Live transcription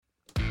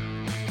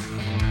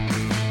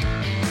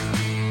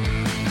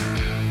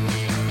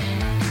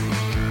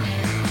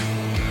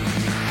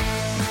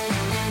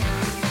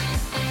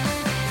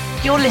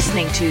You're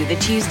listening to The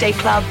Tuesday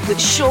Club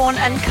with Sean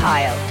and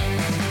Kyle.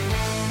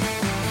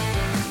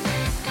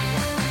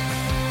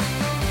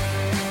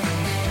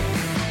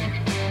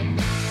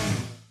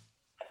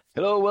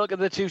 Hello, welcome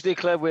to The Tuesday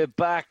Club. We're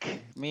back.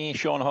 Me,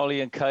 Sean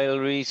Holly and Kyle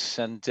Reese.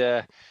 And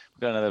we've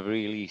got another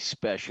really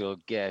special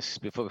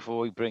guest. Before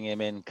we bring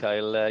him in,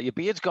 Kyle, your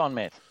beard's gone,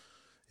 mate.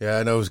 Yeah,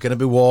 I know. It's going to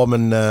be warm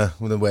and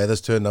when the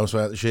weather's turned now, so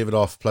I had to shave it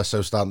off. Plus, I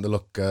was starting to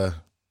look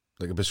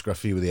like a bit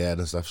scruffy with the hair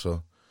and stuff,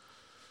 so...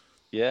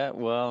 Yeah,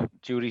 well,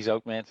 jury's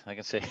out, mate, I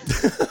can say.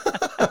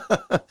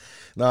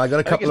 No, I got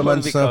a couple of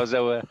months now.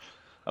 Because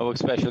our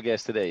special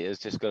guest today has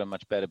just got a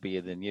much better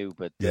beard than you.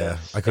 But yeah,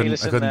 I couldn't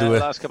do it.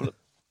 Last couple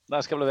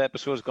of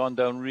episodes gone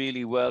down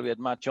really well. We had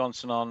Matt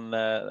Johnson on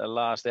the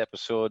last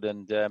episode,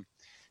 and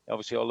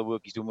obviously all the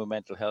work he's doing with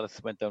mental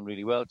health went down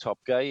really well. Top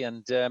guy.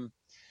 And,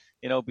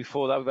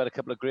 before that, we've had a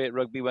couple of great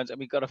rugby ones, and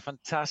we've got a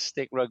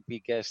fantastic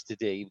rugby guest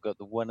today. We've got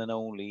the one and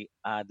only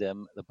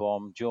Adam the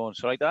Bomb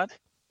Jones. Right, Dad?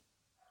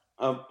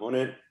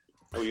 Morning.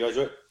 How are you guys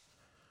doing?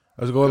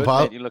 How's it going, Good,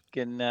 pal? Mate.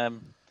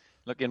 You're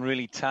looking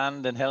really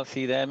tanned and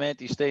healthy there, mate.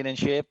 You staying in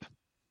shape?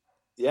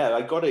 Yeah,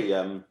 I got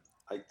I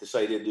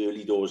decided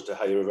early doors to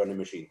hire a running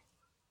machine.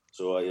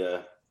 So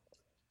I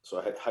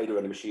hired a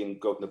running machine,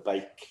 go out on the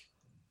bike.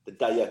 The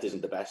diet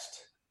isn't the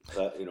best,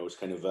 but it's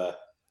kind of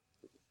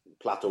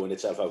plateauing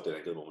itself out there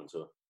at the moment.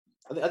 So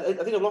I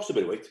think I've lost a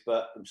bit of weight,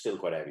 but I'm still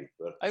quite heavy.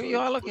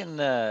 You're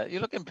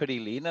looking pretty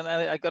lean, and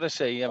I got to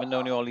say, I haven't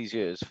known you all these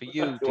years. For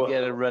you to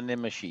get a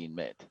running machine,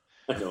 mate,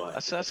 I know,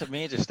 that's a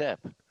major step.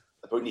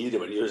 I probably needed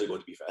it 1 years ago,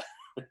 to be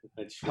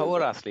fair.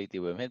 Power athlete,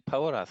 you were, mate.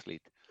 Power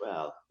athlete.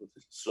 Well,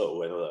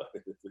 slow, I know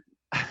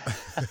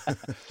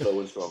that. Slow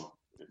and strong.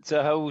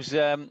 So how's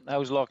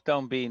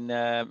lockdown been?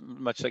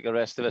 Much like the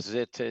rest of us, is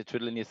it?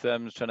 Twiddling your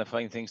thumbs, trying to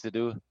find things to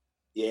do?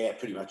 Yeah,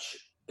 pretty much.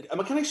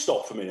 Can I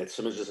stop for a minute?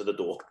 Someone's just at the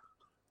door.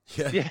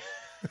 Yeah.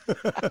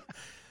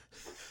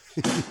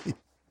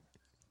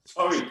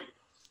 Sorry.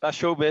 That's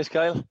showbiz,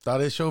 Kyle.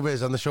 That is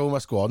showbiz, and the show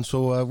must go on.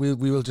 So we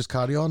will just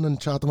carry on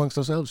and chat amongst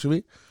ourselves, shall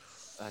we?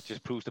 That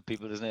just proves to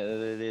people, doesn't it,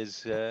 that it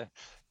is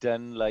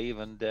done live,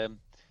 and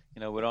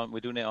we're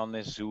doing it on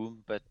this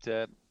Zoom. But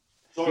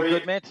sorry,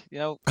 good, mate.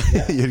 Here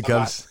it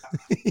comes.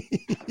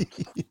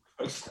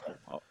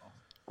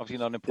 Obviously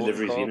not an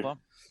important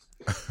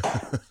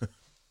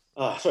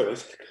call,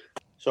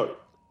 sorry.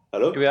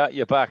 Hello? Here we are,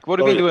 you're back. What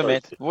have you been doing,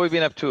 mate? What have you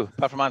been up to,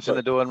 apart from answering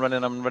the door and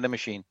running on running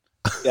machine?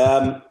 I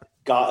done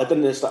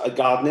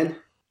gardening.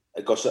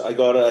 I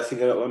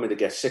think I'm going to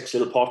get 6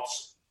 little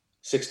pots,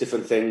 6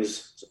 different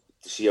things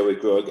to see how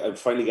it grows. I'm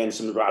finally getting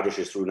some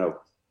radishes through now,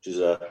 which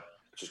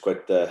is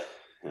quite, I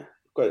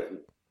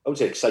would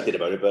say excited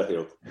about it, but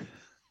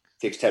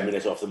takes 10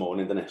 minutes off the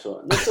morning, doesn't it?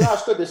 So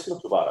that's good. It's not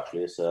too bad,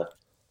 actually.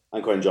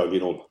 I'm quite enjoying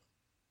being home.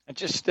 And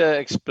just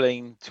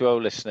explain to our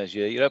listeners,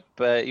 you're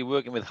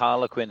working with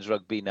Harlequins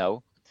Rugby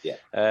now.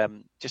 Yeah.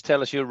 Just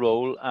tell us your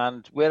role,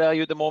 and where are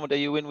you at the moment? Are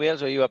you in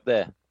Wales or are you up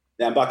there?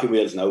 Yeah, I'm back in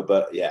Wales now,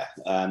 but yeah,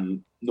 I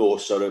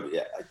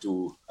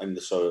do. I'm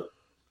the sort of,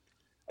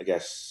 I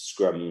guess,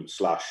 scrum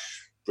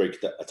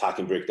 /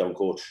 attacking breakdown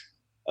coach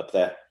up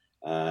there.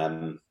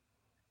 And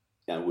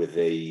with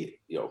the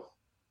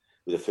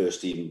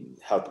first team,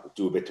 help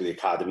do a bit to the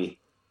academy.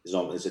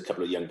 There's a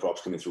couple of young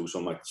props coming through, so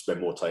I might spend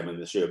more time in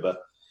this year. But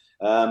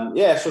so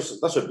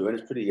that's what I'm doing.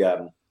 It's pretty.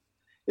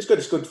 It's good.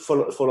 It's good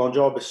full on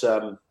job. It's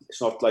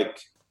not like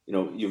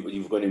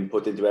you've got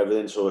input into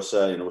everything. So it's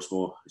it's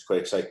more. It's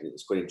quite exciting.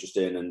 It's quite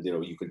interesting, and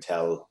you can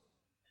tell.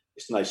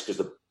 It's nice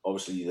because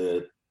obviously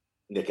the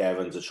Nick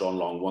Evans and Sean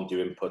Long want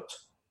your input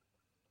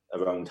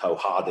around how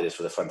hard it is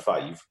for the front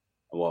five,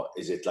 and what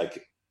is it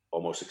like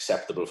almost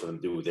acceptable for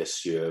them to do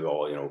this year,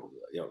 or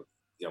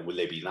will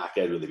they be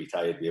knackered, will they be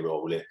tired,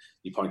 or will it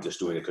be pointless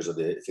doing it because of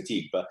the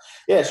fatigue? But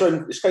yeah,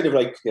 so it's kind of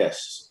like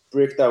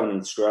breakdown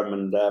and scrum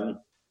and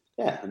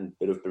and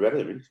a bit of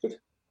everything.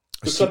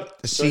 It's good.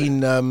 I've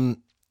seen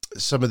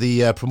some of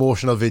the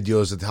promotional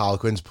videos that the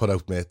Harlequins put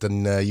out, mate,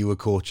 and you were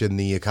coaching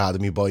the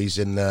academy boys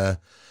in a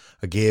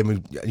game,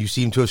 and you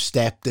seem to have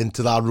stepped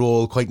into that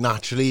role quite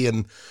naturally,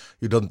 and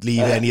you don't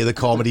leave any of the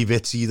comedy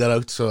bits either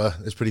out, so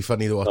it's pretty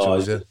funny to watch.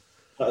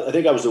 I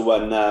think I was the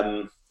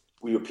one.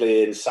 We were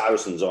playing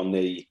Saracens I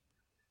think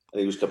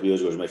it was a couple of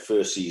years ago. It was my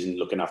first season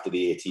looking after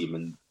the A team,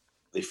 and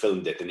they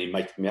filmed it and they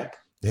mic'd me up.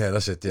 Yeah,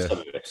 that's it. Yeah, some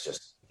of it's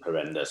just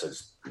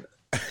horrendous.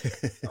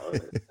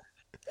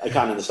 I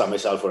can't understand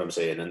myself what I'm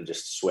saying and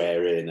just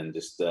swearing and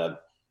just.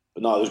 But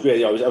no, it was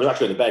great. I was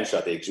actually on the bench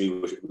that day because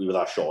we were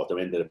that short. I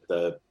ended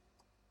up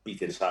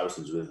beating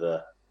Saracens with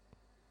a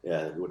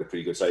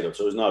pretty good side up.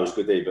 So it was a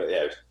good day. But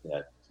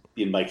yeah,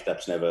 being mic'd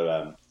up's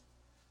never.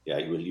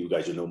 You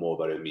guys will know more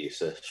about it than me.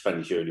 It's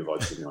funny hearing your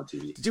voice on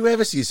TV. Did you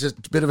ever see, it's a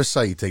bit of a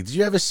side thing, did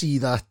you ever see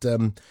that he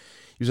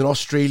was an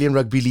Australian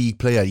rugby league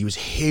player, he was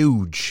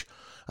huge,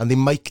 and they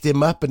mic'd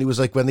him up, and it was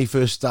like when they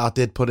first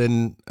started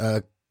putting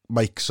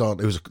mics on,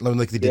 it was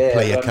like they did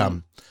player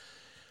cam.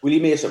 Willie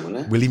Mason,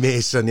 wasn't it? Willie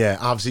Mason, yeah,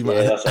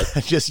 absolutely. Yeah, that's right.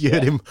 I just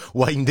heard him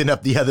winding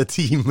up the other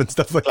team and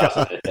stuff like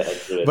that.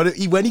 Yeah, but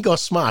when he got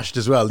smashed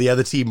as well, the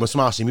other team was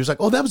smashing him. He was like,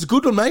 "Oh, that was a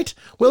good one, mate.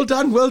 Well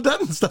done,"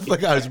 and stuff like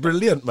that. It was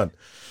brilliant, man.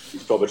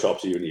 He's proper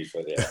chops you need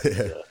for it.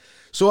 Yeah.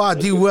 So,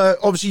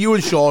 obviously, you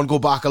and Sean go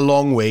back a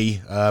long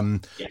way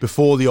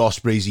before the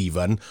Ospreys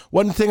even.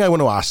 One thing I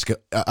want to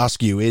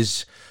ask you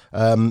is,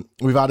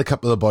 we've had a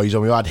couple of boys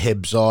on. We've had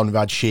Hibbs on, we've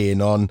had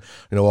Shane on,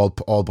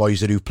 all boys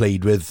that you've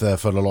played with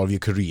for a lot of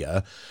your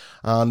career.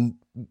 And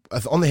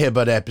on the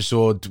Hibbard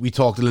episode, we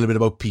talked a little bit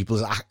about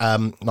people's,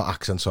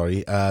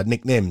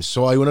 nicknames.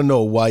 So I want to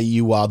know why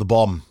you are the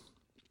Bomb.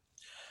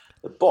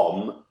 The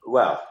Bomb,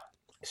 well,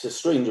 it's a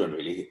strange one,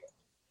 really.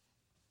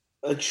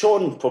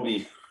 Sean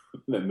probably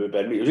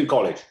remember me. He was in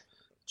college,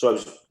 so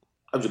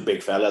I was a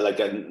big fella, like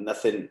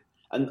nothing.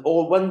 And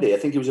one day, I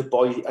think it was a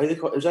boy.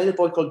 It was either a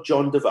boy called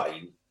John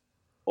Devine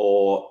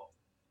or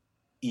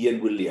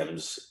Ian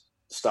Williams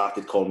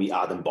started calling me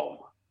Adam Bomb.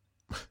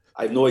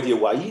 I have no idea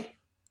why.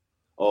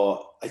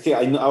 Or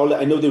I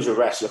know there was a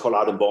wrestler called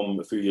Adam Bomb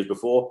a few years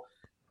before.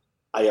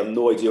 I have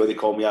no idea why they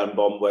called me Adam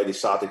Bomb, why they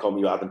started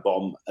calling me Adam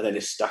Bomb, and then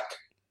it stuck.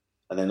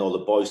 And then all the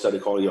boys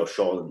started calling me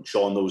Sean.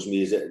 Sean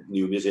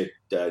knew me as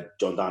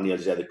John Daniel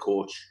as the other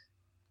coach.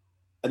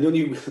 And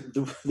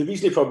the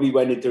reason it probably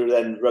went into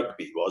then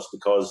rugby was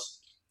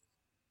because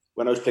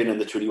when I was playing in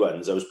the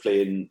 21s, I was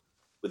playing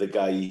with a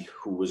guy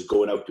who was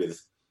going out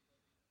with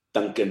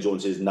Duncan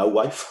Jones's now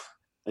wife,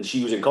 and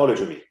she was in college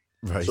with me.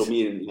 Right. So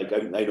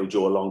I know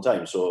Joe a long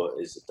time, so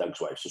is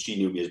Dunk's wife. So she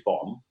knew me as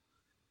Bomb,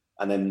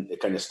 and then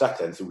it kind of stuck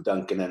then through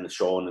Duncan and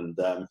Sean, and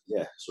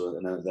So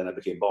then I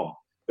became Bomb.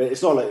 But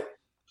it's not like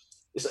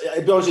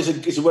I'll be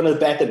honest, it's one of the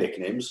better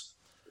nicknames.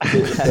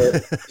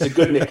 It's a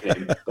good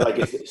nickname, but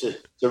it's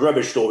a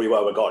rubbish story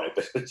why we got it,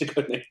 but it's a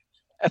good name.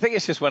 I think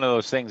it's just one of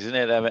those things, isn't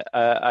it? I mean,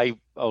 I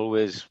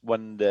always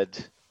wondered.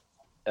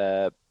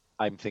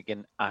 I'm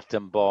thinking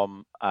atom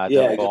bomb,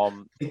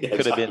 bomb.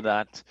 Could have been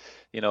that.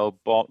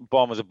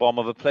 Bomb was a bomb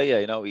of a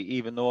player.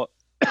 Even though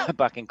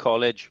back in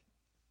college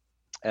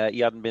he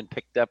hadn't been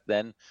picked up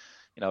then.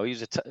 He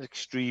was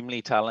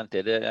extremely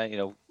talented.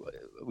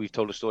 We've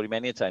told the story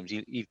many times.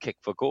 He'd kick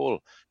for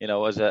goal.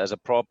 As a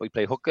prop, he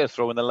played hooker,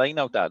 throwing the line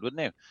out, Dad,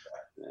 wouldn't he?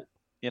 Yeah.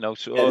 It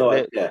was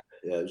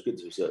good.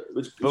 It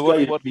was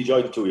great. We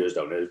enjoyed the 2 years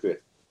down there. It was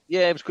great.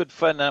 Yeah, it was good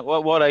fun.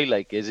 What I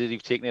like is that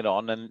you've taken it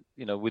on, and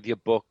with your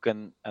book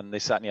and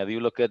this, that, and the other. You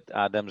look at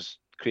Adams,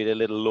 create a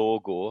little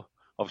logo.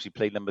 Obviously,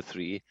 played number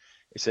 3.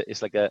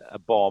 It's like a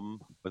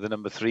bomb with a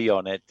number 3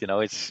 on it.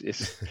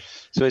 It's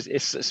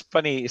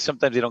funny.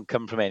 Sometimes they don't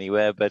come from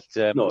anywhere, but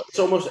no, it's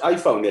almost. I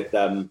found it.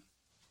 I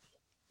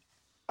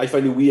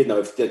find it weird now.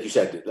 If, like you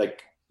said,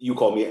 like you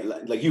call me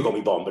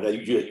Bomb, but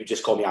you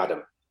just call me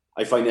Adam.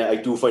 I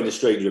do find it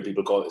strange when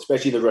people call it,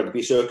 especially in the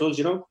rugby circles.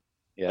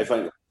 Yeah. I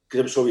find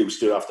because I'm so used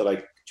to after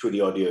like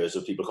 20 odd years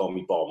of people calling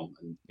me Bomb,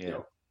 and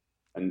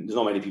and there's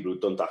not many people who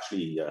don't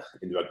actually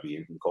in rugby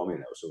and call me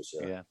now. So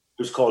it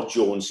was called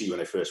Jonesy when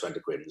I first went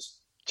to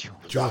Quins.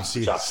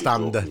 Jonesy,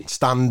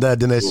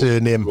 standard in his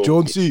surname,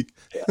 Jonesy.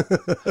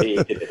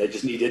 I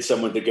just needed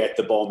someone to get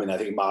the bomb in. I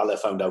think Marla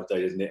found out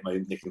that my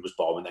nickname was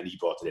Bomb, and then he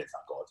brought it in.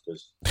 Thank God,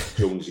 because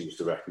Jonesy was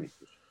directing me.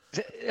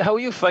 How are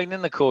you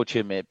finding the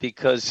coaching, mate?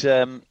 Because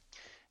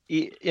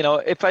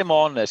if I'm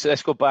honest,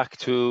 let's go back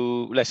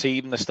to, let's say,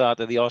 even the start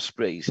of the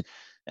Ospreys.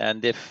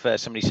 And if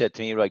somebody said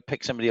to me, right,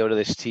 pick somebody out of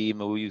this team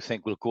who you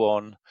think will go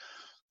on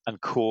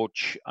and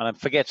coach, and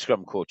forget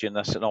scrum coaching,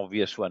 that's an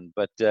obvious one.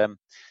 But, I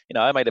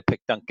might have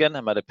picked Duncan.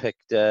 I might have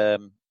picked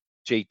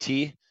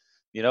JT,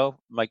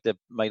 might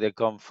have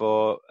gone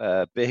for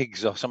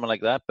Biggs or someone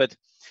like that. But,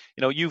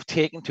 you've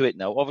taken to it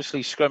now.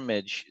 Obviously,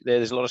 scrummage,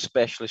 there's a lot of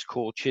specialist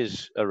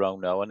coaches around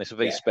now, and it's a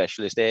very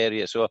specialist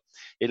area. So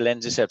it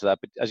lends itself to that.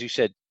 But as you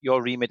said,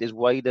 your remit is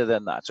wider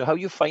than that. So how are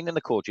you finding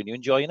the coaching? Are you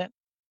enjoying it?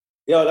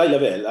 Yeah, I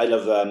love it. I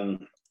love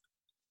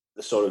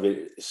the sort of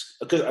it.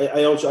 Because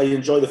I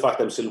enjoy the fact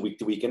I'm still week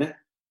to week in it.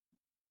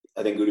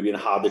 I think it would have been a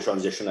harder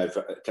transition. I've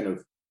kind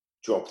of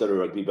dropped out of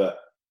rugby, but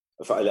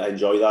I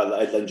enjoy that.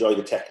 I enjoy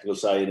the technical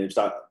side. I'm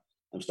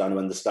starting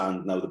to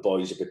understand now the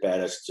boys a bit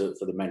better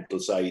for the mental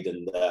side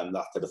and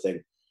that type of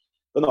thing.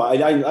 But no,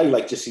 I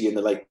like to see in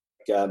the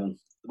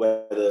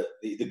where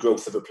the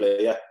growth of a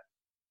player.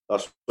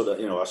 That's what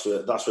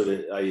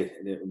it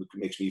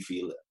makes me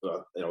feel.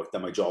 I've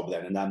done my job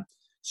then, and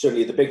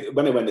certainly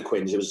when I went to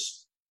Quins,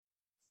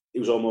 it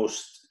was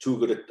almost too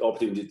good an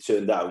opportunity to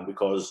turn down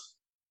because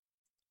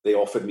they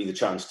offered me the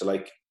chance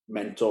to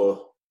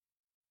mentor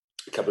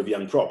a couple of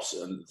young props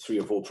and 3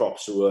 or 4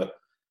 props who were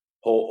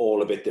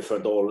all a bit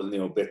different,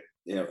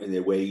 in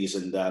their ways,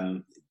 and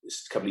a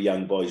couple of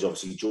young boys.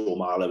 Obviously, Joe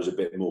Marler was a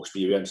bit more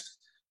experienced,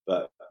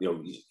 but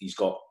he's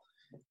got,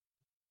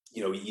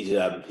 he's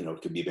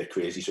could be a bit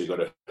crazy, so you got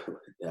to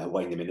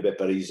wind him in a bit.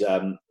 But he's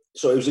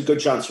so it was a good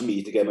chance for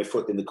me to get my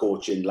foot in the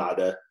coaching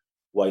ladder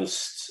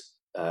whilst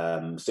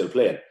still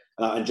playing.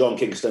 And John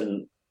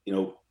Kingston,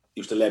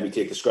 used to let me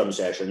take the scrum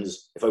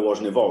sessions if I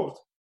wasn't involved,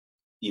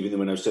 even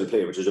when I was still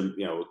playing, which was a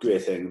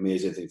great thing,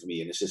 amazing thing for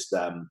me. And it's just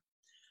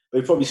But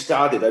it probably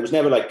started. I was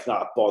never like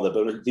that bothered.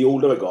 But the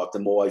older I got, the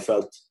more I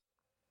felt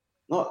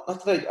not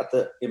that I had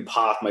to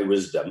impart my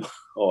wisdom,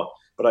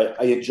 but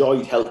I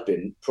enjoyed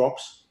helping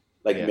props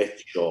like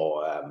Mitch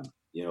or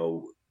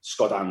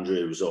Scott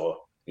Andrews or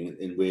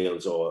in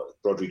Wales or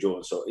Broderick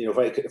Jones. So if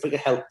I could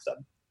help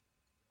them,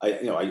 I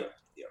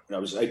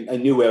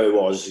knew where I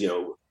was.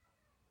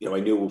 I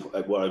knew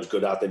what I was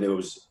good at. I knew I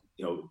was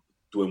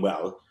doing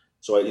well.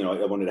 So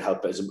I wanted to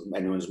help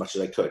anyone as much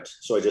as I could.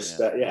 So I just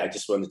I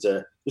just wanted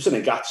to. There's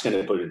something Gats kind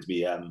of put into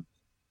me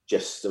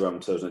just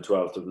around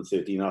 2012,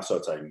 2013, that sort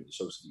of time.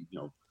 So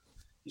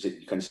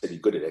you kind of said you're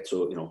good at it.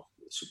 So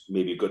it's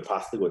maybe a good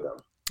path to go down.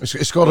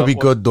 It's got to be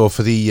good though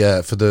for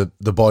the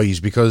boys,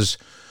 because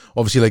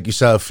obviously, like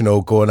yourself,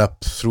 going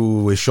up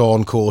through with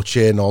Sean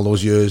coaching all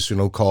those years,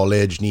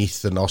 college,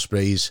 Neath and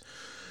Ospreys,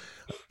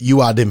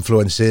 you had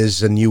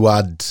influences and you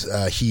had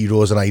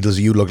heroes and idols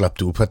that you looked up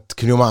to. But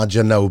can you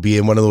imagine now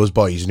being one of those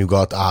boys and you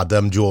got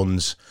Adam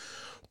Jones,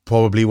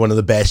 probably one of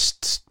the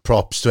best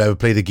props to ever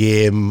play the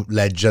game,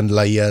 legend,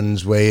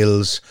 Lions,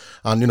 Wales,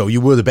 and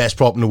you were the best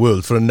prop in the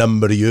world for a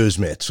number of years,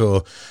 mate.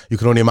 So you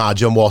can only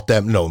imagine what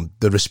them,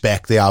 the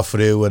respect they have for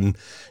you, and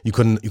you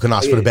can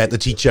ask for a better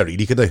teacher,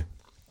 really, could they?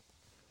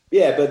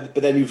 Yeah, but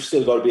then you've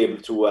still got to be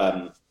able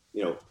to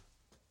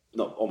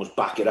not almost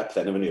back it up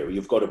then, haven't you?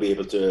 You've got to be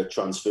able to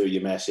transfer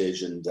your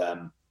message, and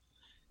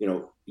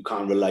you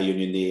can't rely on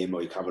your name,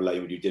 or you can't rely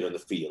on what you did on the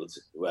field.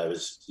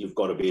 Whereas you've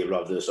got to be able to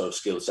have the sort of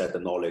skill set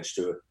and knowledge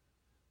to,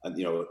 and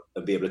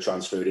be able to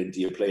transfer it into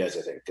your players,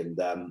 I think. And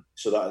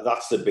so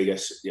that's the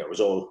biggest. It was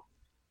all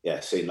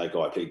saying like,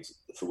 I played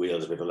for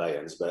Wales, I played for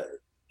Lions, but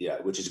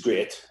which is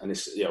great. And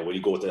it's when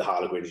you go to the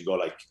Harlequins, you got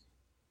like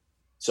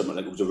someone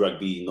like who's a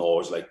rugby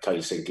nose like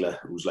Kyle Sinclair,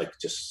 who's like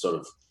just sort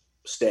of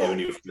staring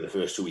you for the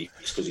first 2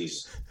 weeks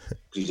because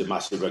he's a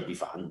massive rugby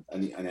fan,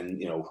 and then and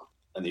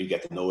then you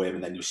get to know him,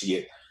 and then you see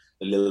it,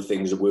 the little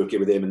things of working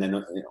with him, and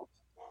then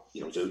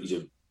he's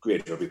a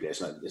great rugby player.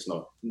 It's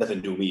not nothing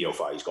to do with me how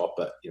far he's got,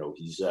 but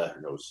he's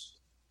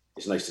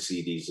it's nice to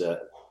see these.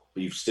 But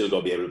you've still got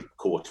to be able to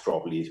coach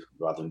properly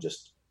rather than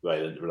just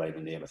relying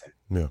on the name, I think.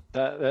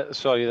 Yeah.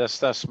 Sorry,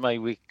 that's my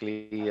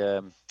weekly.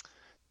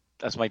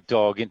 That's my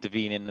dog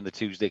intervening in the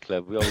Tuesday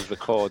Club. We always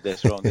record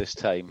this around this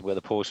time where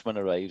the postman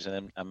arrives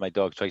and my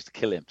dog tries to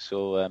kill him.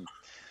 So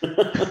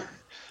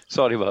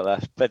sorry about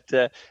that. But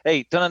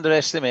hey, don't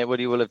underestimate what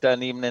you will have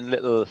done, even in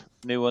little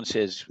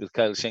nuances with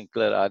Kyle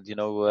Sinclair.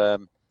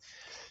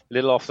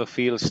 Little off the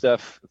field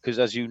stuff, because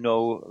as you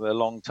know, a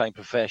long time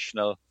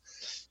professional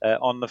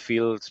on the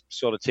field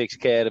sort of takes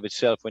care of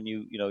itself when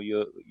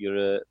you're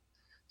a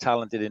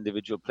talented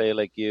individual player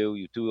like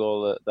you do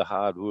all the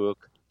hard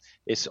work.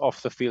 It's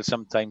off the field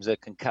sometimes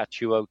that can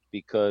catch you out,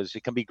 because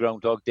it can be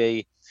Groundhog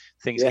Day.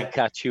 Things can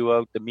catch you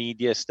out. The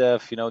media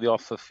stuff, the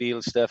off the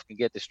field stuff can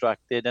get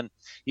distracted. And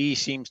he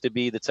seems to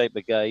be the type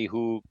of guy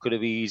who could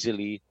have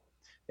easily,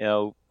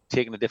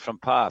 taken a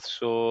different path.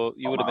 So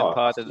you would have been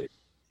part of it.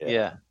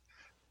 Yeah.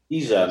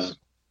 He's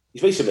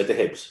very similar to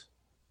Hibbs.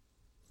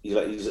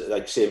 He's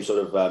like same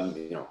sort of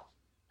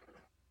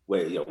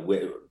where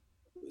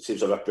same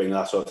sort of upbringing,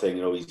 that sort of thing.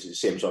 He's the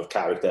same sort of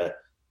character,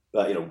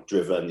 but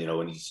driven.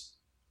 And he's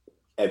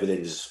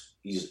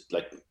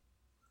like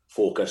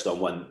focused on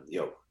one.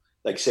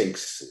 Like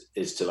Sinks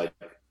is to like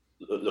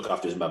look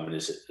after his mum and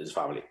his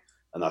family,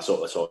 and that's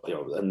sort of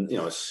and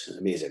it's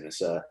amazing.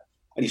 It's and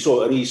he's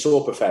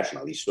so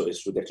professional. It's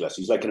ridiculous.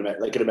 He's like an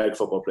American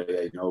football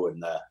player,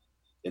 and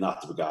in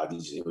that regard,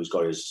 he's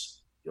got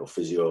his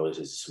physio,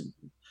 his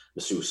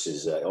masseuse,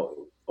 he's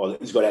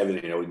got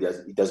everything.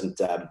 He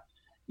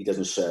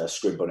doesn't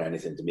scrimp on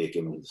anything to make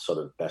him sort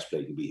of best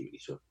player he can be. Really.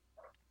 So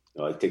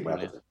I take my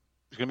hat off.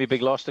 It's going to be a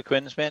big loss to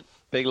Quins, mate.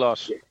 Big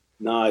loss. Yeah.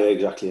 No, yeah,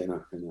 exactly. I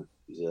know.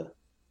 He's a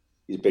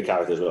big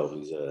character as well.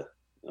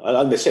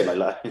 I miss him.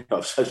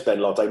 I've spent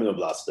a lot of time with him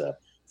the last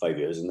 5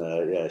 years, and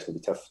it's going to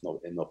be tough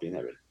not being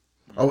there. Really.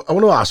 I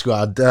want to ask you,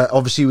 Ad.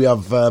 Obviously, we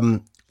have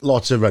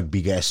lots of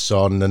rugby guests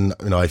on, and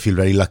I feel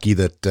very lucky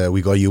that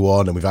we got you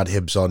on, and we've had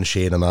Hibbs on,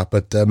 Shane, and that.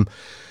 But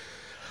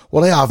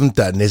what I haven't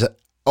done is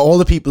all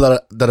the people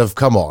that have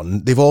come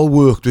on, they've all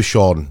worked with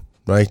Sean,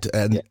 right?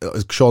 And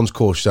Sean's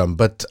coached them.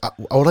 But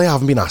what I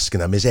haven't been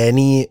asking them is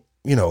any,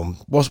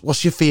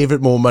 what's your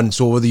favourite moments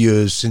over the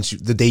years since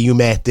the day you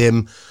met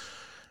him?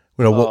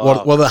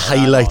 What are the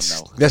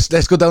highlights?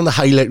 Let's go down the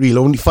highlight reel.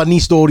 Only funny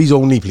stories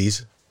only,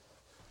 please.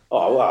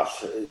 Oh, well,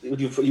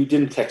 you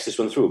didn't text this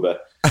one through,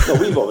 but no,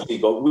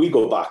 we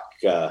go back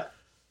a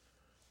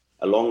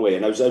long way,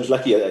 and I was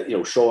lucky.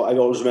 Sean. I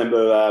always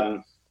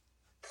remember.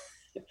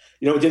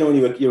 When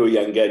you were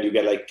younger, and you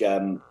get like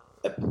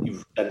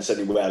you've done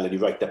something well, and you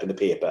write it up in the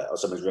paper, or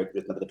someone's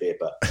written up in the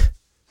paper.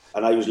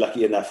 And I was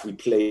lucky enough. We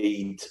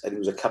played. I think it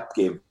was a cup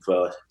game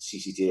for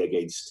CCTA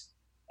against.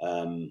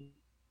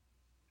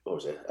 What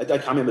was it? I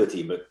can't remember the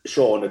team, but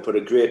Sean had put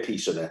a great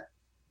piece on it.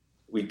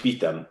 We beat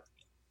them,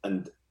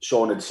 and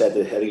Sean had said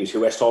that I think it was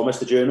West Thomas,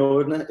 the journal,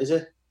 isn't it? Is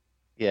it?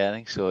 Yeah, I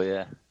think so.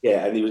 Yeah.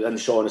 Yeah, and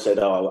Sean had said,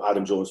 "Oh,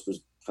 Adam Jones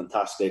was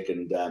fantastic,"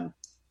 and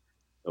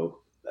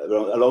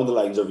along the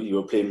lines of you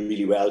were playing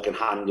really well, can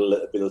handle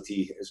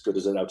ability as good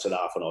as an outside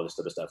half and all this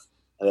type of stuff.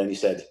 And then he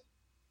said,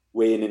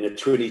 weighing in at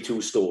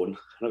 22 stone.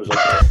 And I was like,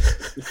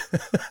 you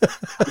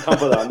can't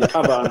put that on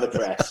the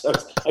press.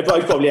 I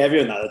probably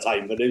everyone at the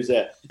time, but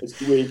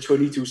it's weighing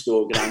 22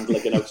 stone, can handle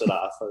like an outside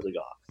half. I was like,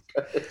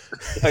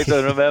 oh. I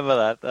don't remember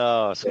that.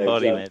 Oh,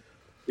 sorry, mate.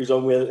 He was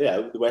on with,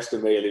 the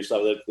Western Rail, he used to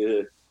have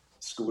the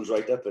schools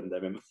right up, and I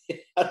remember,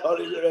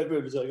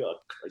 everyone was like, oh,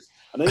 Christ.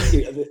 And I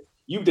think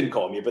you didn't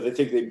call me, but I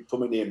think they put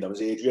my name down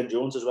as Adrian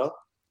Jones as well.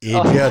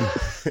 Adrian.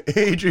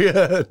 Adrian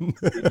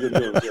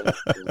Jones, yeah.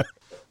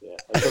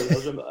 I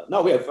remember that.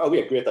 No, we had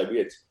a great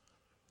time.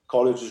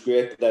 College was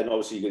great, but then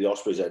obviously you got the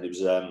Ospreys, and it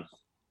was,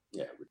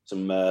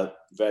 some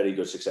very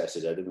good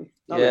successes there, didn't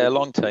we? A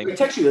long time. We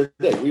texted you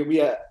the other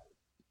day,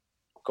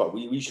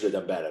 we should have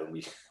done better, and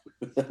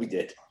we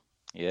did.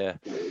 Yeah,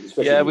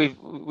 Especially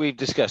we've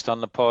discussed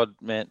on the pod,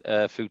 mate,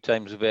 a few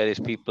times with various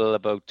people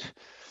about,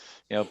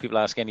 people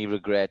ask any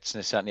regrets and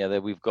this, that, and the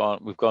other. We've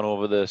gone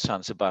over the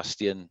San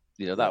Sebastian.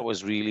 That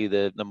was really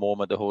the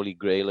moment, the Holy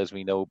Grail, as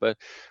we know. But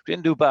we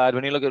didn't do bad.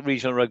 When you look at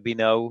regional rugby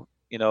now,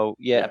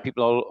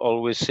 people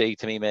always say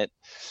to me, mate,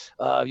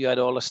 you had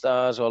all the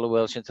stars, all the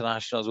Welsh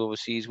internationals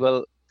overseas.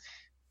 Well,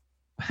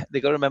 they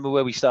got to remember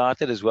where we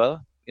started as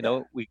well.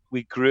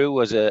 We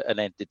grew as an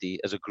entity,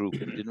 as a group,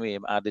 didn't we?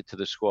 Added to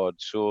the squad.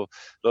 So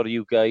a lot of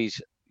you guys,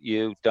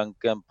 you,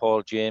 Duncan,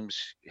 Paul, James,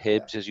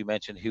 Hibbs, as you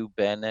mentioned, Hugh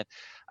Bennett,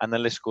 and the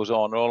list goes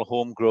on. Are all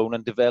homegrown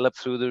and developed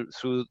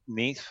through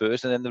Meath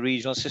first, and then the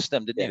regional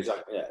system, didn't you?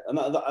 Exactly. Yeah, and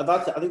I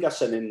think that's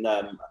something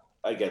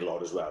I get a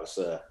lot as well.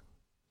 So,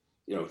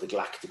 the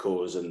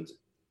Galacticos, and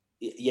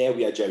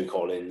we had Jerry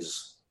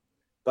Collins,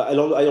 but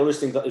I always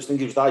think it was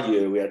that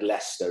year we had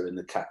Leicester in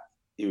the Cup,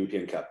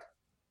 European Cup.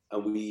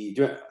 And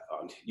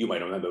you might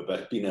not remember,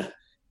 but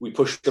we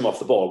pushed them off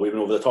the ball. We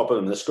went over the top of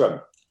them in the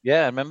scrum.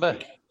 Yeah, I remember.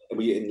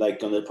 We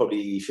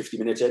probably 50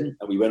 minutes in,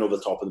 and we went over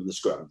the top of them in the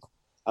scrum.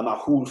 And that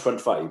whole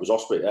front five was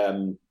Ospreys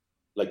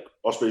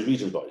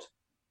Regions boys.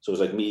 So it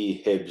was like me,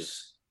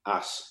 Hibbs,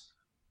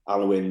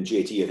 Alan Wynne,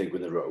 JT, I think, were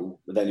in the row.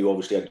 But then you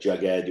obviously had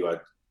Jughead, you had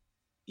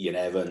Ian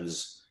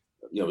Evans.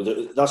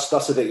 That's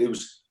the thing. It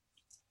was,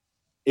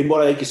 in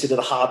what I consider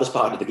the hardest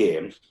part of the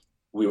game,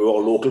 we were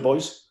all local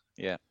boys.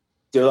 Yeah.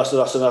 That's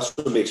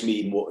what makes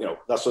me more.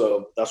 That's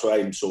why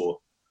I'm so.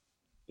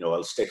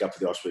 I'll stick up for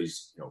the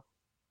Ospreys.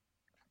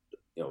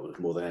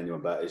 More than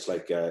anyone. But it's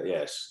like,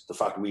 yes, the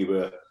fact we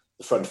were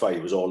the front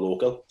five was all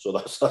local, so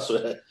that's what,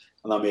 and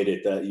that made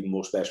it even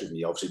more special for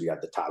me. Obviously, we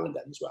had the talent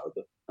then as well,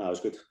 but that was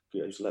good. I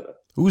used to love it.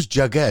 Who's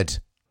Jughead?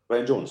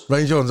 Ryan Jones.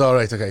 Ryan Jones. All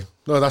right, okay.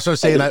 No, that's what I'm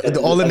saying.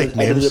 All the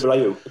nicknames.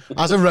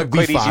 As a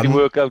rugby fan, quite easy to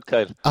work out,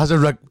 Kyle. As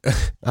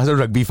a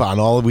rugby fan,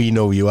 all we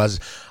know you as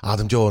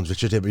Adam Jones,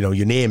 Richard,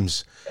 your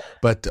names.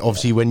 But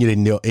obviously, when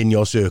you're in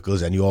your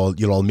circles, and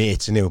you're all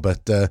mates,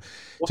 But can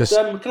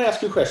I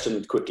ask you a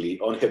question quickly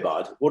on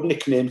Hibbard? What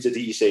nicknames did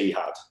he say he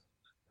had?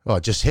 Oh,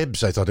 just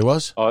Hibbs, I thought it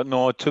was. Oh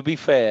no, to be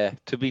fair,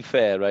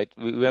 right?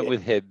 We went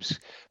with Hibbs,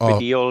 but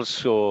he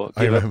also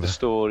gave up the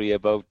story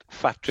about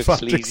Patrick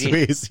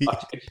Swayze.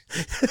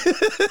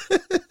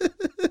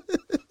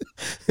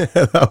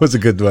 That was a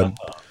good one.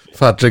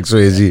 Patrick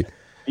Swayze.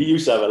 He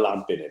used to have a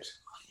lamp in it.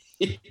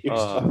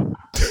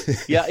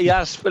 He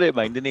asked for it,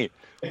 didn't he?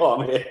 Oh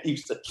man, he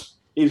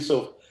was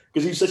so,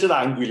 because he's such an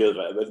angry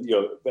little man,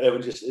 but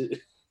everyone just him.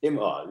 He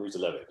used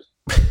to love it.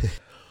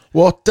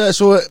 What?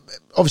 So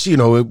obviously,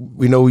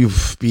 we know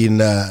you've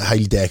been a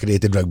highly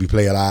decorated rugby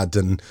player, lad,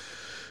 and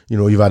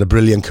you've had a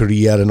brilliant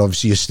career, and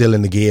obviously you're still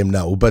in the game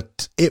now.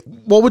 But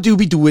what would you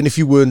be doing if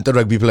you weren't a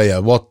rugby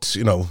player? What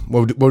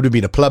would you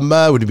been, a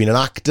plumber? Would you been an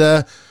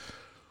actor?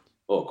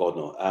 Oh God,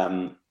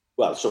 no.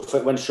 Well, so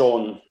when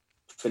Sean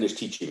finished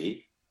teaching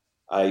me,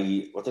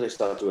 what did I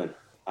start doing?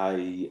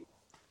 There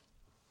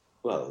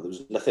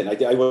was nothing.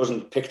 I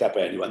wasn't picked up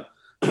by anyone,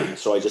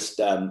 so I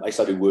just I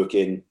started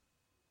working,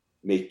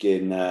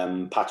 making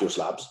patio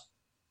slabs,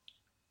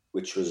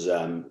 which was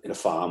in a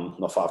farm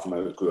not far from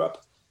where I grew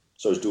up.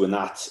 So I was doing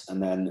that,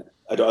 and then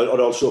I'd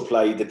also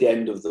applied at the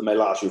end of my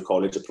last year of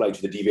college. Applied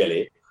for the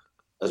DVLA,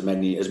 as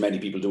many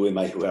people do in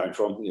where I'm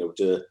from.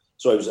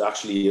 So I was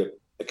actually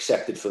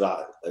accepted for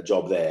that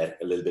job there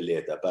a little bit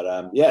later.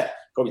 But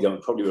probably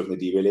working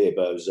the DVLA.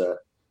 But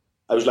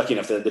I was lucky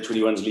enough that the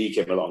 21s League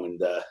came along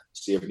and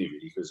saved me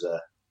really, because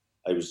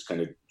I was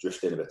kind of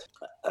drifting a bit.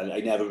 And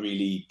I never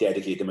really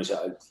dedicated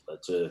myself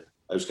to.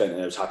 I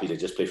was happy to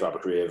just play for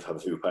Abercrave, have a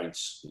few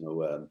pints.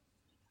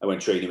 I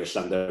went training with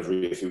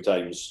Llandovery a few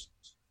times,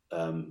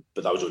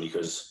 but that was only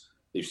because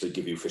they used to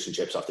give you fish and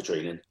chips after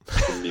training.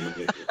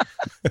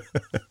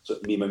 So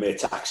me and my mate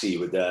Taxi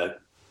would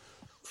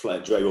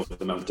drive over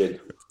the mountain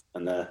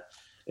and go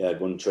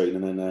and train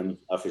and then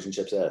have fish and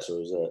chips there. So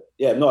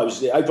it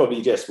was I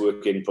probably just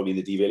working in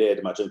the DVLA, I'd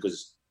imagine,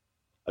 because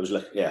I was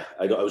I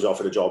was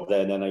offered a job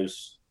there, and then I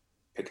was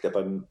picked up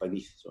by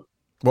Meath. So.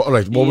 What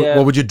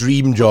what would your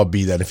dream job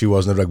be then if you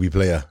wasn't a rugby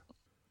player?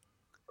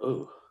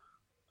 Oh,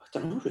 I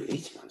don't know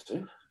really,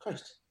 man.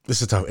 Christ. It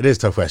is a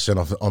tough question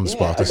on the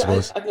spot, I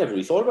suppose. I've never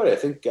really thought about it. I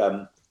think,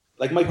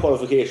 my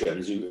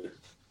qualifications,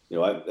 you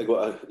know,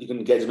 you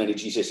can get as many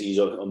GCSEs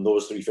on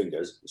those 3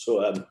 fingers.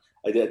 So I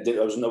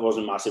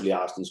wasn't massively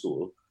asked in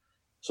school.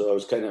 So I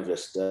was kind of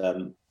just,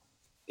 you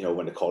know,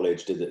 went to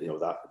college, did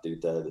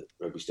the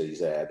rugby studies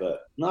there. But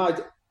no,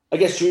 I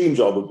guess dream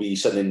job would be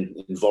something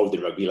involved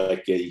in rugby,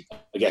 like I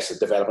guess a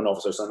development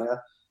officer or something like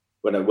that.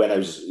 When I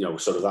was, you know,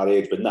 sort of that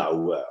age. But now,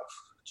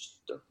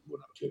 just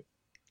wouldn't have a clue.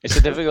 It's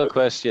a difficult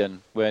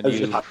question when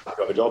you have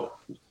a job.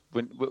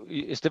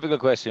 It's a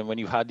difficult question when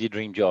you've had your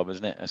dream job,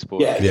 isn't it? I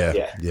suppose. Yeah.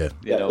 You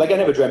know? Like I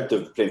never dreamt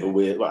of playing for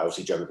Wales. Well,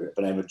 obviously dreamt of it,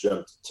 but I never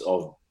dreamt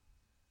of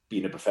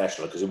being a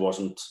professional because it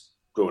wasn't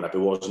growing up. It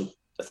wasn't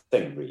a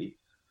thing really.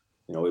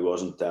 You know, it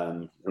wasn't.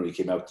 When he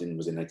came out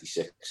was in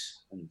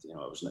 '96, and you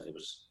know, it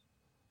was.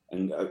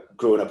 And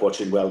growing up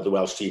watching the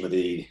Welsh team of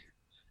the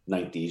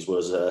 '90s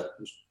was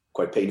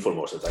quite painful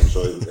most of the time.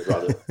 So I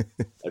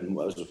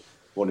was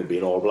wanting to be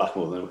an All Black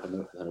more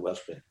than a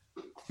Welsh player.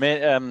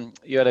 Mate,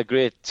 you had a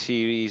great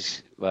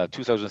series. Well,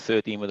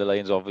 2013 with the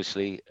Lions,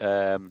 obviously.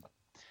 Well,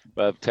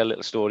 I'll tell a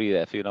little story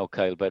there for you now,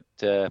 Kyle. But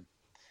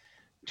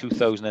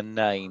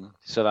 2009,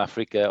 South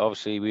Africa.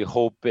 Obviously, we're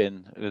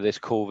hoping with this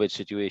COVID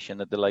situation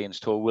that the Lions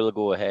tour will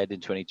go ahead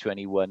in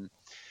 2021.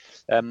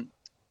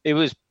 It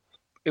was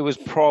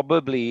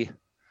probably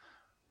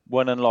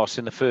won and lost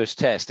in the first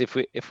test,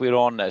 if we're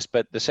honest.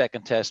 But the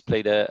second test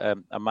played a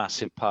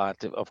massive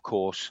part, of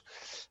course.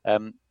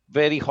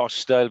 Very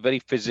hostile, very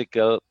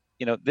physical.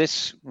 You know,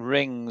 this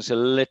rings a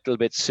little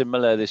bit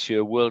similar this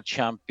year. World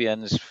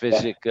champions,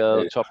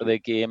 physical, top of their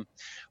game.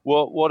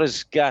 What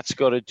has Gats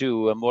got to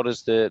do, and what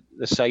has the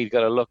side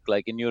got to look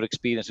like in your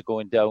experience of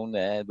going down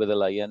there with the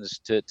Lions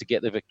to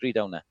get the victory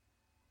down there?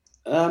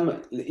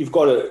 You've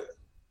got to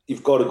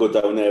go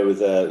down there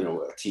with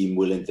a team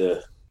willing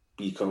to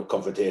be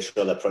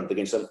confrontational up front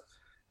against them.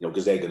 You know,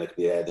 because they're going to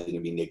be there, they're going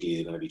to be niggly,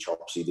 they're going to be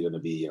chopsy, they're going to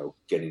be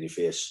getting in your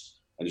face.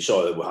 And you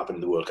saw what happened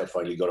in the World Cup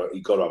final. You got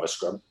to have a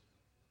scrum.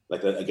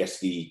 Like, I guess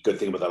the good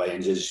thing about the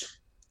Lions is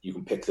you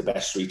can pick the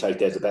best 3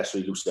 tight heads, the best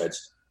 3 loose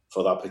heads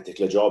for that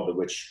particular job,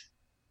 which,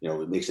 you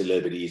know, it makes it a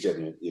little bit easier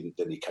than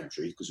the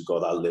country because you've got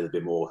that little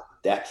bit more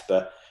depth.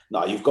 But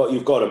no, you've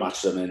got to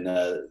match them in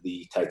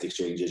the tight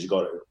exchanges.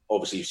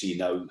 Obviously you see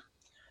now,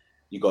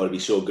 you've got to be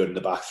so good in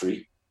the back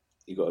 3.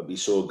 You've got to be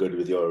so good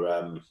with your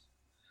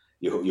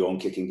own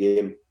kicking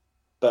game.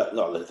 But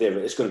no,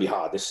 it's going to be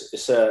hard.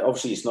 It's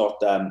obviously it's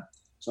not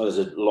as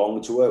a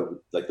long tour.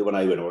 Like the one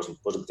I went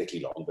wasn't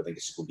particularly long, but I think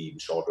it's going to be even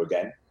shorter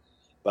again.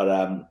 But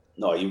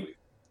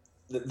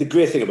the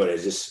great thing about it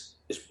is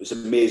it's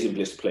an amazing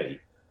place to play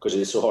because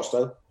it is so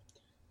hostile.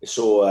 It's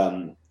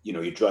so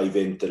you drive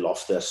into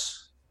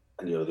Loftus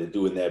and they're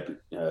doing their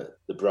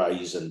the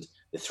braais and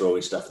they're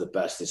throwing stuff at the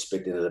best, they're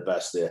spitting at the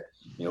best, they're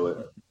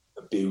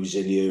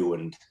abusing you,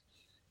 and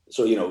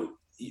so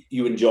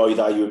you enjoy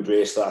that, you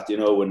embrace that,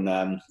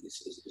 and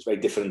it's very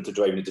different to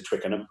driving into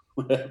Twickenham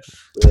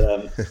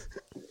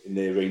in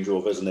their Range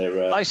Rovers and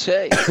their. I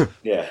say.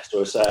 Yeah,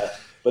 so it's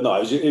but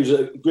no, it was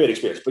a great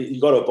experience. But you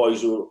got a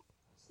boys who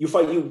you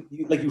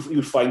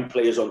find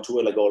players on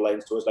tour like all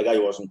Lions tours. Like I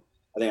wasn't.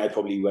 I think I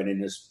probably went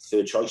in as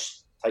third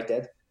choice tight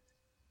head,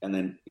 and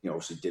then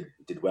obviously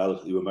did well.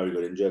 Ewan Murray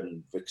got injured,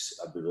 and Vic's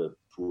had a bit of a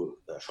poor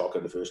shocker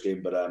in the first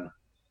game. But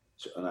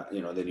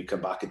then you come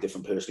back a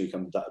different person. You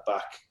come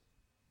back.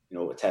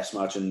 A test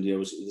match, and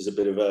there's a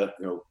bit of a,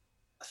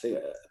 I think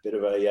a bit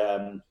of a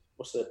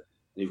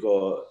you've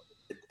got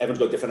everyone's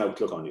got a different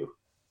outlook on you.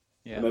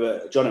 Yeah. I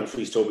remember John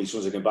Humphreys told me as soon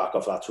as I came back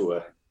off that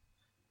tour,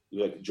 he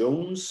was like,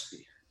 Jones,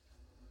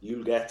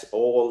 you'll get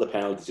all the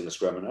penalties in the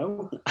scrum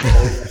now.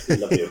 I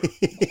love you.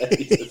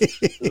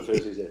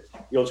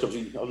 He always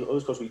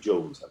calls me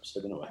Jones. I'm just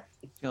going away.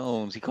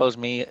 Jones. He calls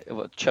me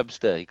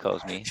Chubster. He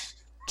calls me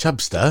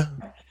Chubster.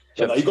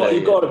 No, you got to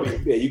go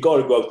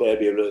out there and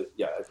be able to.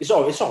 Yeah, it's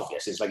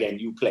obvious. It's like any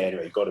new player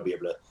anyway. You've got to be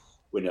able to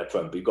win up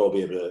front, but you've got to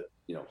be able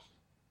to,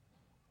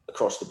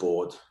 across the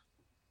board,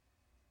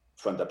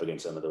 front up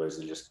against them. Otherwise,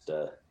 they'll just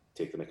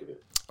take the mick of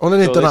it. On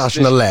an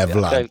international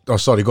level,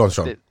 sorry, go on,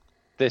 Sean.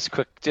 This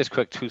quick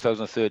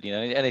 2013,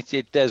 and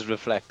it does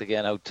reflect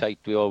again how tight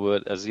we all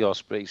were as the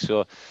Ospreys.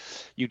 So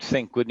you'd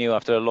think, wouldn't you,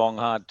 after a long,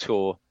 hard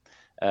tour,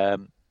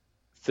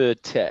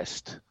 third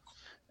test,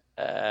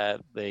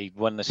 they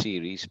won the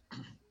series.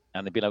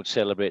 And they've been out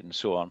celebrating and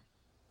so on.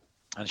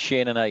 And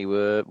Shane and I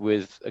were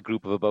with a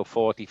group of about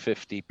 40,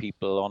 50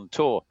 people on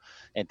tour,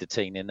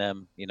 entertaining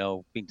them,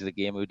 been to the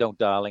game. We were down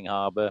Darling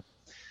Harbour.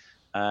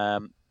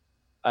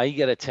 I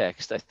get a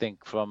text, I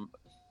think, from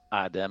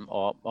Adam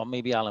or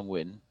maybe Alan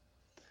Wynne.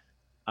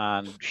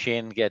 And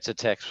Shane gets a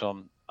text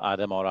from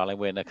Adam or Alan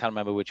Wynne. I can't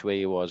remember which way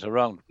he was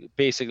around.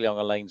 Basically on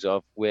the lines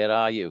of, where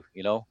are you?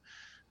 We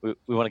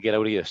want to get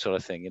out of here sort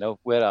of thing,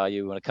 Where are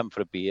you? We want to come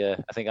for a beer.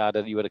 I think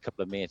Adam, you had a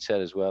couple of mates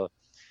there as well.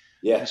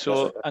 Yeah. And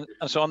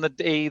so on the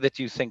day that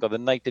you think, or the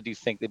night that you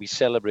think they'll be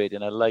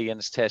celebrating a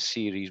Lions Test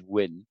Series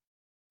win,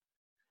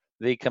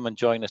 they come and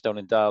join us down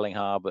in Darling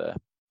Harbour,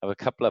 have a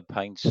couple of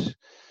pints.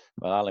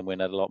 Well, Alan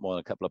Wynne had a lot more than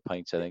a couple of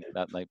pints, I think,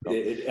 that night.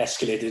 It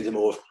escalated into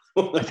more.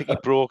 I think he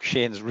broke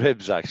Shane's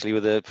ribs, actually,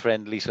 with a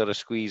friendly sort of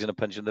squeeze and a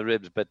punch in the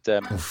ribs. But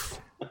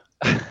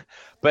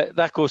But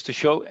that goes to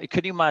show,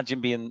 could you imagine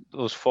being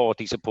those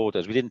 40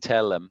 supporters? We didn't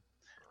tell them,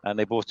 and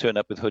they both turned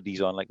up with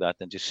hoodies on like that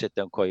and just sit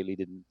down quietly,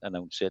 didn't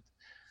announce it.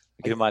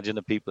 You can imagine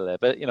the people there.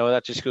 But,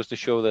 that just goes to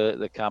show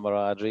the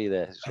camaraderie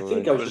there. So I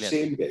think I was the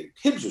same day.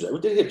 Hibbs was there.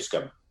 Did Hibbs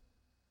come?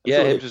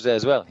 Hibbs was there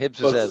as well.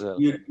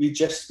 We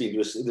just been,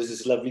 there's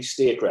this lovely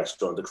steak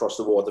restaurant across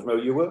the water from where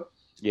you were.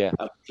 Yeah.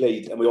 And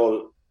played, and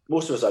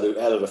most of us had a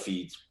hell of a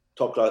feed.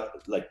 Top class,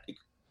 like, it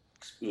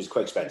was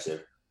quite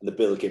expensive. And the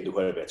bill came to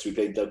quite a bit. So we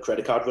played the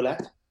credit card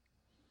roulette.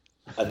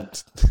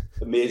 And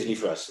amazingly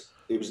for us,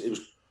 it was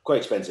quite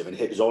expensive.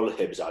 And all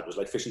Hibbs had was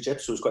like fish and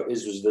chips. So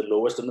his was the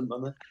lowest on them.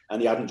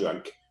 And he hadn't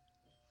drunk.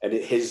 And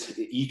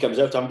he comes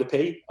out having to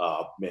pay.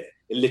 Oh, mate,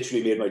 it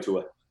literally made my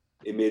tour.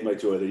 It made my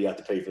tour that he had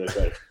to pay for the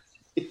credit.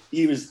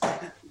 he was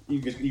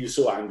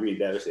so angry and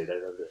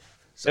devastated.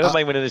 Never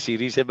mind winning the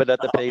series, but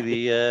had to pay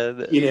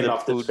the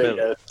food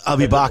bill. I'll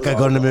be back. I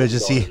got an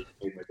emergency.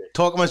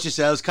 Talk amongst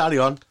yourselves. Carry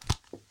on.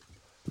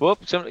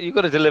 Whoops, you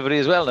got a delivery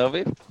as well now,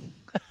 babe.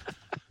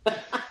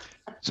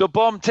 So,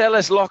 Bomb, tell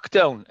us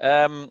lockdown.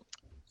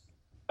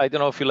 I don't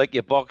know if you like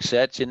your box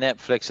sets, your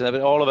Netflix, and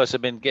all of us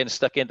have been getting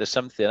stuck into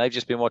something. I've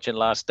just been watching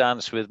Last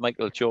Dance with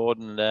Michael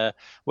Jordan.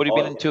 What have you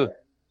been into?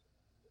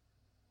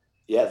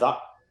 Yeah,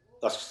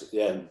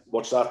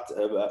 watch that.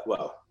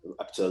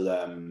 Up till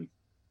the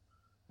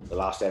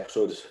last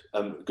episode.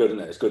 Good,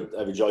 isn't it? It's good.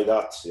 I've enjoyed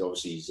that.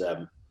 Obviously, he's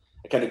I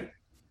kind of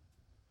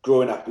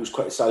growing up. It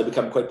was started to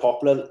become quite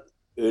popular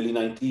early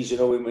 90s.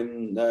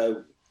 When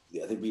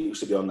I think we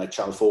used to be on like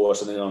Channel 4 or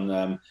something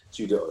on.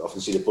 So you'd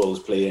often see the Bulls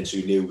playing. So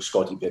you knew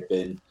Scottie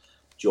Pippen,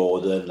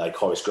 Jordan, like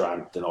Horace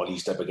Grant, and all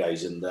these type of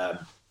guys, and then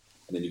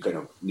you kind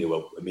of knew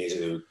how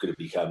amazing they were going to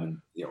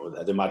become. And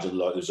I'd imagine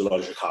there's a lot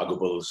of Chicago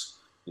Bulls,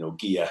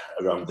 gear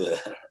around the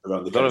a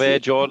lot of Air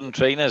Jordan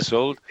trainers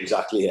sold.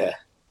 Exactly, yeah.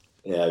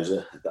 I was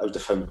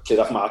the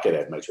cleared off market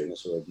at my trainer,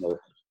 so I've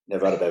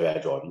never had a pair of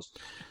Air Jordans.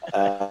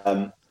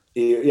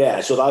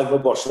 So I've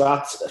watched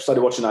that. I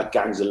started watching that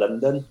Gangs of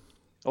London.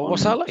 Oh,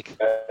 what's that like?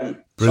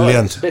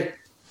 Brilliant. It's a bit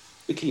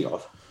clean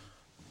off.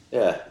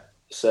 Yeah.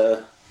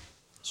 So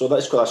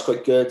that's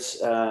quite good.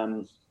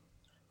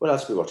 What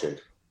else are we watching?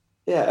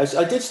 Yeah,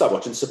 I did start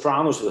watching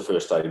Sopranos for the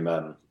first time,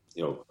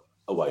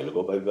 a while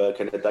ago, but I've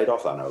kind of died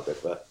off that now a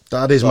bit. But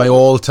that is my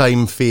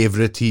all-time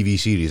favourite TV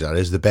series. That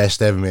is the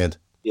best ever made.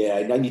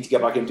 Yeah, I need to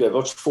get back into it. I've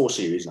watched 4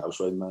 series now,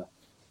 so I'm...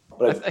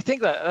 I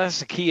think that's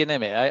the key in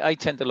it. I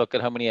tend to look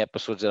at how many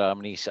episodes there are.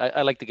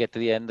 I like to get to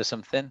the end of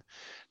something.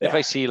 Yeah. If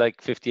I see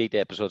like 58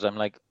 episodes, I'm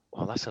like,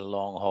 oh, that's a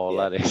long haul.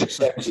 Yeah. That is.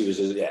 7 series,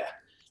 yeah.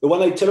 The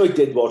one I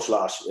did watch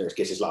last year,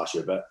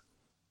 but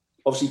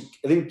obviously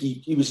I think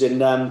he was in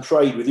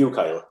Pride with you,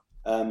 Kyle.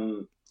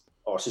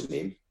 What's his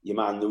name? Your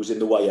man who was in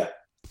The Wire.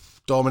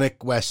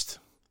 Dominic West.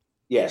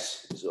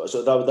 Yes.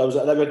 So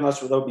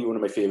that would be one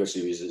of my favourite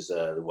series is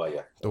The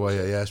Wire. The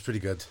Wire, yeah, it's pretty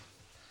good.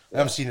 I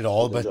haven't seen it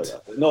all,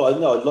 but no.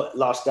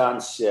 Last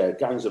Dance, yeah,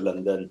 Gangs of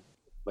London.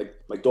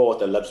 My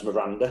daughter loves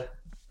Miranda.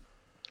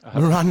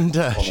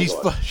 Miranda, she's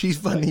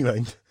funny,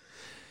 right?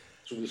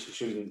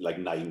 She's like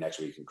 9 next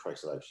week, and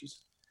Christ alive,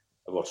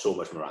 I've watched so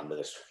much Miranda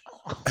this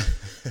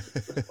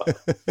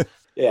week.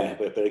 Yeah,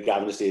 but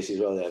Gavin and Stacey as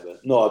well. Yeah,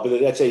 but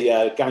let's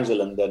say Gangs of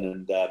London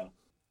and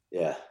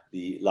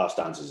the Last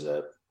Dance is.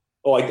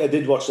 I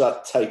did watch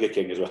that Tiger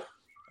King as well.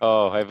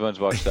 Oh, everyone's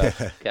watched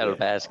that. Carol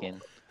Baskin.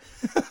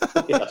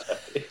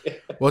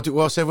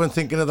 What's everyone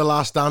thinking of The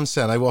Last Dance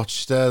then? I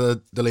watched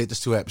the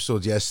latest 2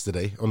 episodes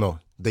yesterday. Oh no,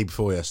 day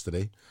before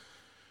yesterday.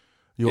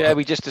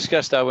 We just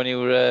discussed that when you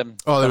were. There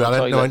we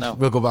are. No,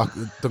 we'll go back.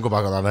 Don't go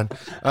back on that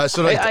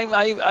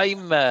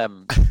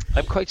then.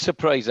 I'm quite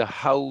surprised at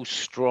how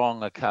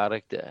strong a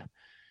character.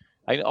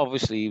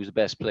 Obviously he was the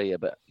best player,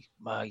 but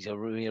he's a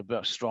really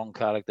strong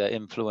character,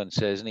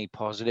 influencer, isn't he?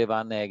 Positive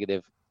and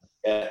negative.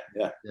 Yeah.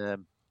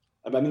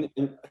 I can't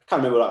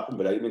remember what happened,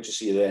 but I'm interested to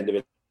see the end of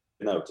it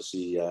now to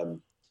see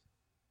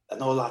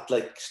and all that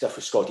like stuff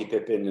with Scottie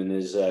Pippen and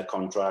his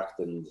contract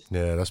and.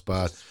 Yeah, that's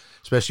bad.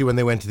 Especially when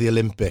they went to the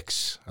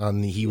Olympics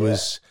and he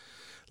was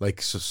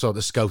like sort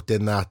of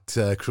scouting that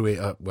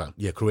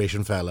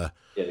Croatian fella.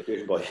 Yeah, the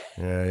Croatian boy.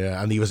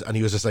 Yeah, and he was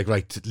just like,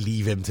 right,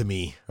 leave him to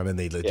me, and then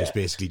they just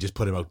basically just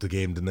put him out the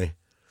game, didn't they?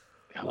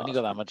 When you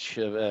got that much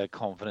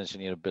confidence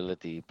in your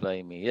ability,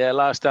 play me. Yeah,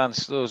 Last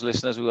Dance. Those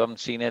listeners who haven't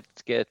seen it,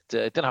 it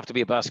doesn't have to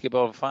be a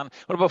basketball fan.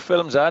 What about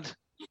films, Ad?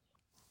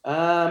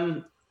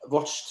 I've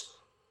watched.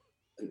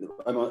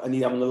 I'm on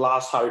the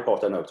last Harry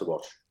Potter now to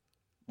watch.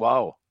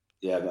 Wow.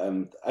 Yeah,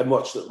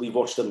 we've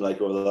watched them like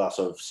over the last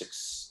sort of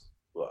 6,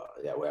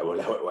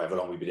 however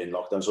long we've been in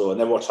lockdown. So I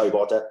never watched Harry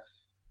Potter.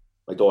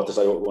 My daughters,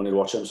 I wanted to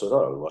watch them, so I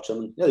thought I'll watch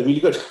them. Yeah, they're really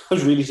good. I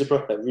was really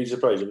surprised.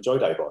 I've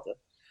enjoyed Harry Potter.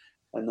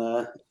 And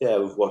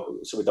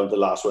so we're down to the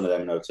last one of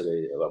them now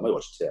today. Well, I might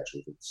watch it today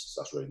actually if it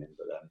starts raining.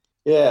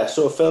 But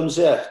so films,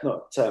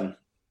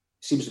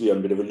 seems to be on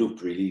a bit of a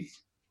loop really.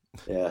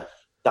 Yeah,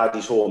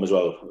 Daddy's Home as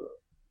well.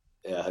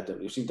 Yeah,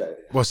 you've seen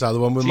that. What's that? The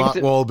one with Mark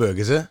Wahlberg,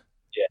 is it?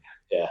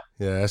 Yeah.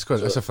 Yeah,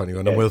 that's a funny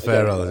one. And Will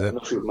Ferrell, is it? I'm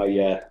not sure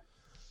if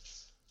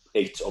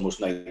 8, almost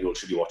 9-year-old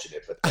should be watching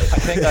it. But I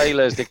think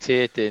Isla's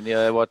dictating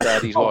what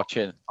Daddy's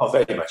watching. Oh,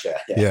 very much,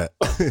 yeah.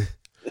 I've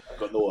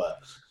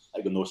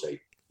got no say.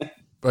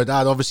 Right,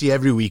 Dad, obviously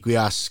every week we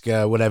ask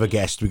whatever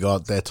guest we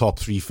got their top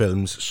 3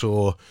 films.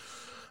 So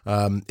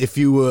if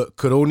you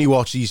could only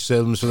watch these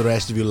films for the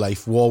rest of your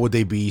life, what would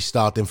they be,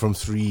 starting from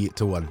 3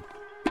 to 1?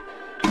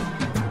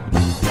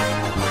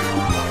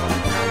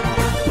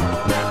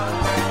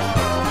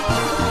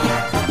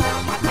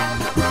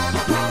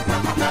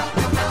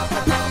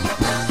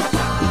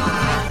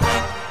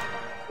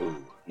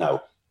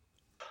 Now,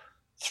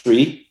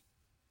 3,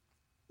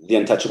 The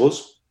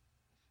Untouchables.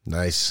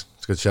 Nice.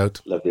 It's a good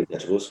shout. Love The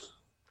Untouchables.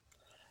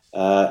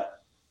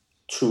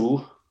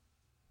 2,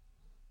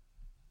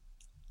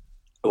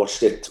 I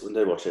watched it. When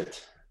did I watch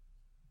it?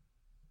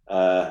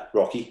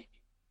 Rocky.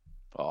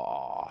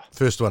 Oh,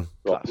 First one.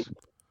 Rocky.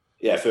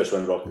 Yeah, first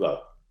one, Rocky.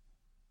 Well,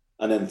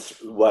 and then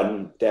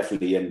 1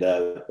 definitely, and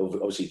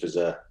obviously because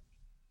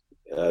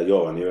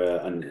you're on here,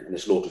 and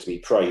it's local to me,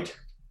 Pride.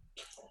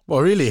 Oh,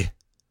 really?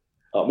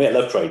 Oh, mate, I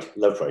love Pride.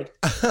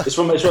 It's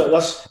from I'm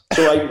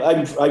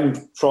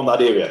from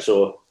that area,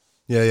 so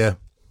Yeah.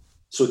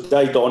 So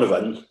Di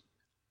Donovan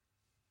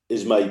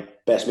is my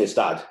best mate's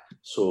dad.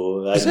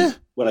 So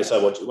when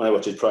I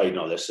watch his Pride and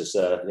all this, it's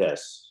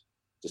yes,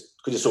 just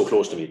because it's so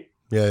close to me.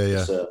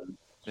 Yeah.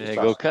 there you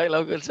go, Kyle.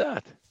 How good's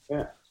that?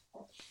 Yeah.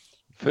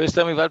 First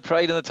time we've had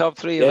Pride in the top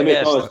 3. Yeah,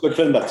 mate, it's a good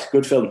film. That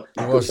good film.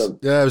 It was.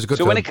 Yeah, it was a good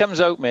So film. when it comes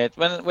out, mate,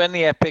 when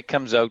the epic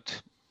comes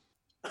out,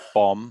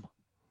 bomb.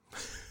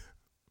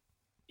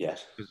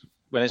 Yes.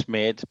 When it's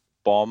made,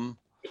 bomb.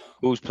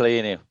 Who's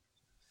playing you?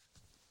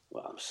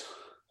 Well,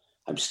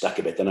 I'm stuck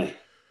a bit, don't I?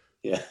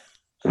 Yeah.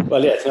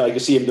 Well, yeah, I can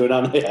see him doing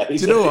that. Yeah, Do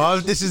you know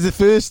what? This is the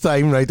first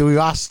time, right, that we've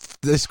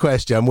asked this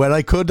question where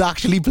I could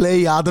actually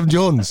play Adam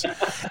Jones.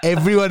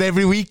 Everyone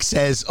every week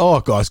says, "Oh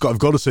God, I've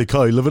got to say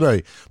Kyle, haven't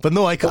I?" But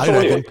no, I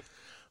reckon.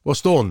 Well,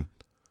 stone.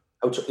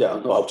 How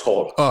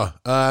tall? Oh,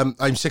 I'm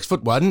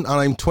 6'1" and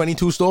I'm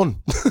 22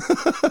 stone.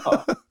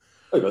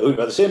 We're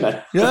about the same,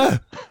 man. Yeah.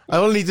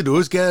 All I need to do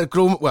is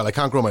grow. Well, I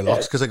can't grow my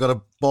locks because I got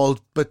a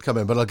bald bit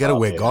coming, but I'll get a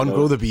wig on,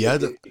 grow the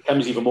beard. It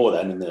comes even more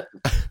then.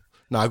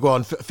 Now go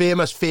on.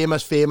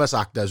 Famous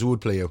actors. Who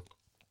would play you?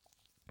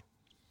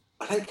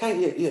 I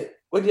can't. Yeah.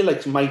 When you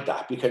like my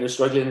dad, you're kind of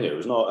struggling here.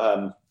 It's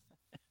not.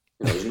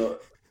 It's not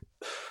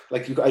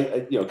like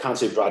I can't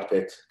say Brad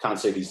Pitt. Can't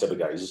say these type of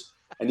guys.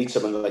 I need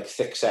someone like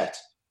thick set.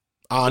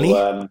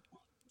 Arnie.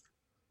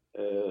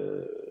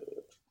 So,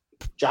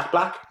 Jack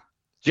Black.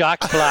 Jack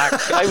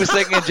Black. I was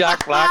thinking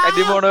Jack Black. I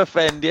didn't want to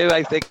offend you.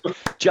 I think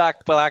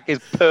Jack Black is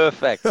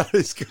perfect. That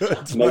is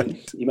good.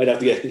 You might have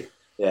to get.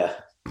 Yeah.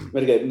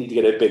 Need to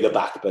get a bigger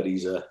back, but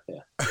he's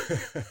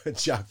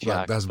Jack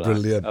Black, that's Black.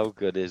 Brilliant. How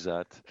good is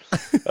that?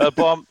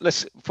 Bomb,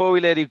 listen, before we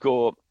let you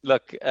go,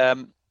 look,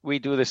 we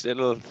do this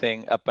little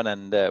thing up and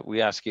under.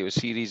 We ask you a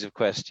series of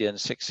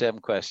questions,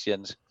 6-7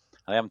 questions.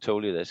 I haven't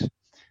told you this.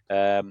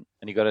 And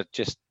you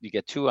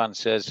get 2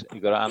 answers.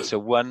 You got to answer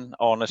one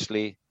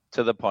honestly,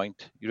 to the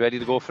point. You ready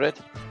to go for it?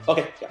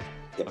 Okay. Yeah.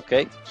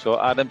 Okay, so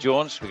Adam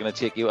Jones, we're going to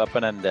take you up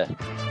and under.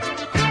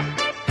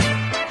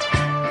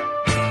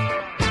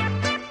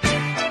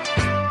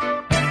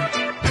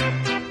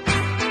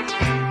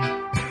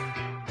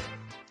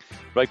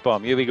 Right,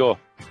 Bomb, here we go.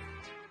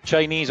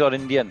 Chinese or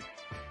Indian?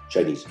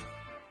 Chinese.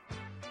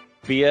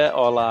 Beer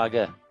or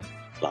lager?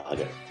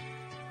 Lager.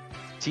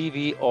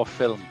 TV or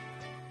film?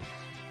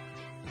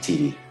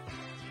 TV.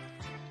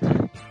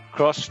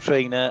 Cross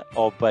trainer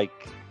or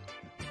bike?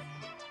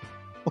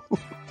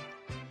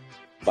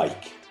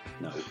 Bike.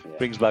 No. Yeah.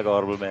 Brings back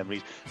horrible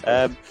memories.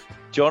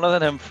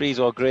 Jonathan Humphreys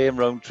or Graham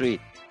Rowntree?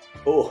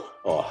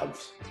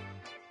 Humphreys.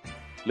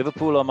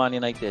 Liverpool or Man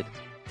United?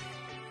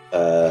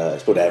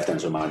 It's both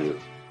Everton's or Man U.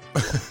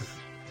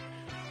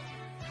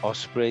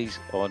 Ospreys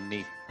or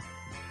Neath?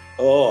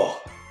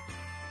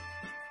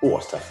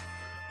 That's tough.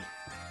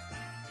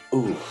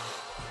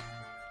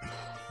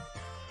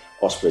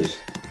 Ospreys.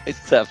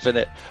 It's tough, isn't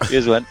it?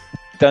 Here's one.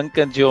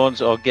 Duncan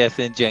Jones or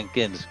Gethin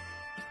Jenkins?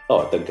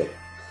 Duncan.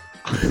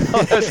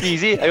 That's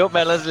easy. I hope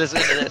Melon's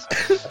listening to this.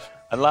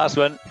 And last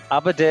one.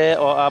 Aberdare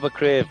or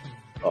Abercrave?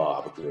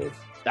 Abercrave.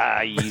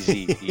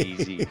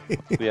 Easy.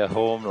 We are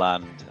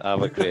homeland,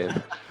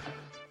 Abercrave.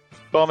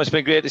 Bomb, it's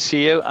been great to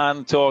see you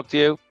and talk to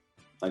you.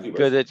 Thank you.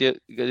 Good that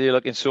you're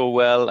looking so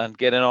well and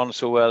getting on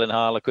so well in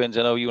Harlequins.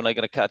 I know you and I are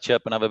going to catch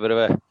up and have a bit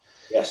of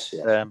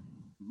a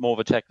more of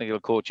a technical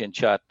coaching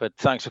chat. But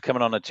thanks for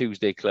coming on a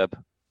Tuesday Club.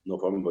 No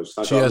problem, boys.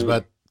 Cheers,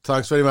 bud.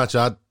 Thanks very much,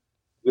 Ad.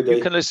 Good day.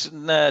 You can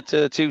listen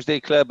to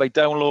Tuesday Club by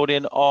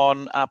downloading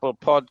on Apple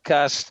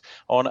Podcast,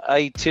 on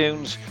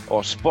iTunes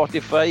or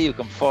Spotify. You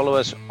can follow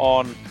us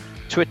on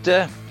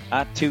Twitter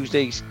at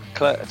Tuesday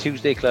Club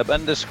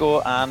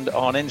 _ and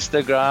on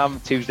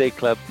Instagram, Tuesday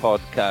Club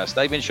Podcast.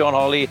 I've been Sean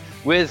Holly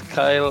with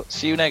Kyle.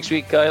 See you next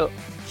week, Kyle.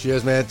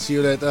 Cheers, mate. See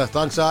you later.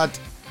 Thanks, Ad.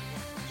 See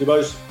you,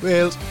 boys.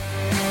 Wales.